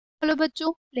Hello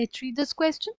bachcho, let's read this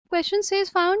question. Question says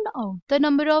find out the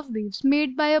number of waves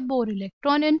made by a Bohr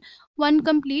electron in one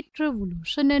complete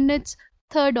revolution in its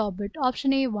third orbit.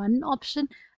 Option A 1, option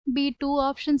B 2,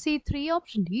 option C 3,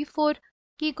 option D 4.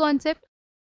 Key concept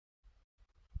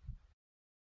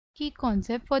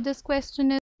for this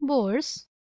question is Bohr's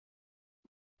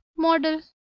model.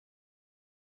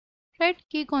 Right?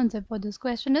 Key concept for this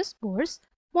question is Bohr's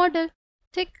model.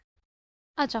 ठीक.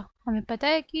 अच्छा, हमें पता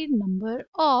है कि number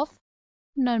of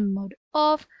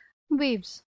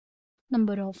waves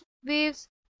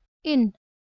in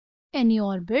any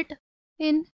orbit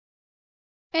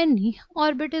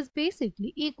is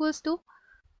basically equals to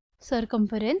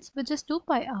circumference, which is 2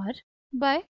 pi r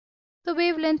by the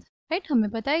wavelength. Right? हमें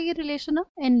पता है ये relation है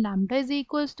n lambda is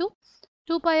equals to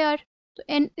 2 pi r. तो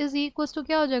n is equals to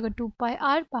क्या हो जाएगा 2 pi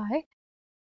r by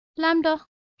lambda.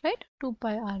 Right? 2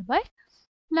 pi r by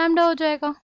lambda हो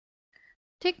जाएगा.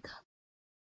 ठीक.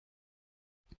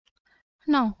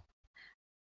 Now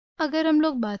अगर हम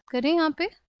लोग बात करें यहाँ पे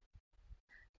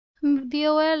दिया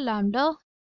हुआ है लैम्डा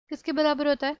किसके बराबर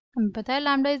होता है, हमें पता है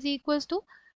lambda is equals to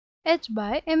h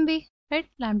by mv. Right?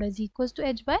 Lambda is equals to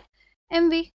h by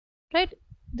mv. Right?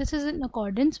 This is in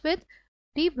accordance with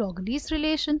de Broglie's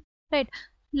relation. Right?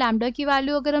 Lambda की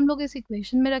वैल्यू अगर हम लोग इस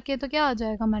इक्वेशन में रखें तो क्या आ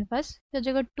जाएगा हमारे पास, क्या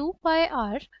जगह 2 पाई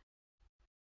आर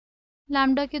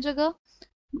लैम्डा की जगह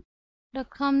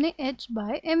रखा हमने h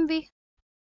by mv.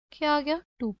 क्या आ गया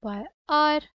 2 पाई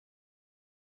आर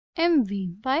mv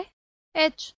by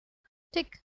h. ठीक,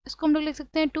 इसको हम लोग लिख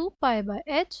सकते हैं 2 pi by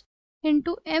h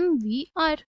into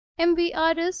mvr.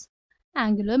 mvr is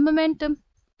angular momentum.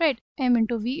 Right? m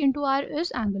into v into r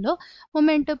is angular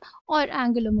momentum. और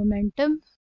angular momentum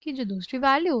की जो दूसरी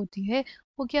वैल्यू होती है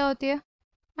वो क्या होती है,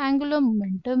 angular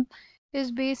momentum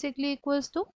is basically equals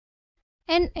to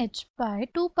nh by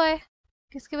 2 pi.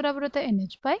 किसके बराबर होता है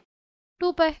nh by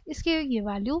 2 pi. इसकी ये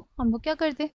वैल्यू हम लोग क्या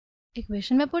करते हैं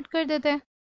इक्वेशन में पुट कर देते हैं.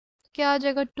 क्या आ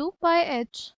जाएगा 2 पाई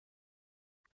h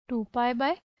 2 pi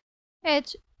by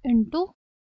h into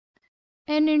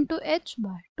n into h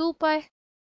bye 2 पाई.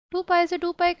 2 पाई से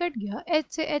 2 पाई कट गया, h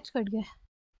से h कट गया.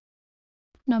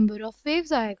 नंबर ऑफ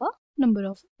वेव्स आएगा, number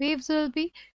of waves will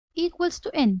be equals to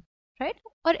n. Right?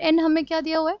 और n हमें क्या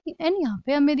दिया हुआ है, n यहाँ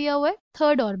पे हमें दिया हुआ है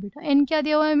थर्ड ऑर्बिट. n क्या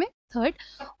दिया हुआ है हमें, थर्ड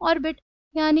ऑर्बिट.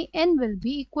 यानी n will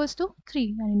be equals to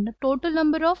 3. यानी total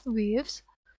number of waves,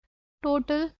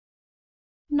 total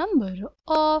number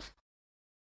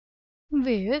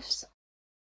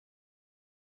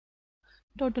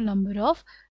of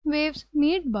waves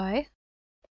made by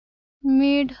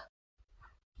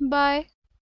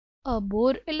a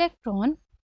Bohr electron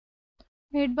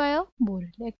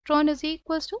is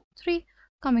equals to 3.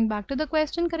 Coming back to the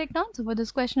question, correct answer for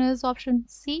this question is option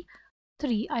C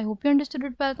 3. I hope you understood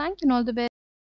it well. Thank you and all the best.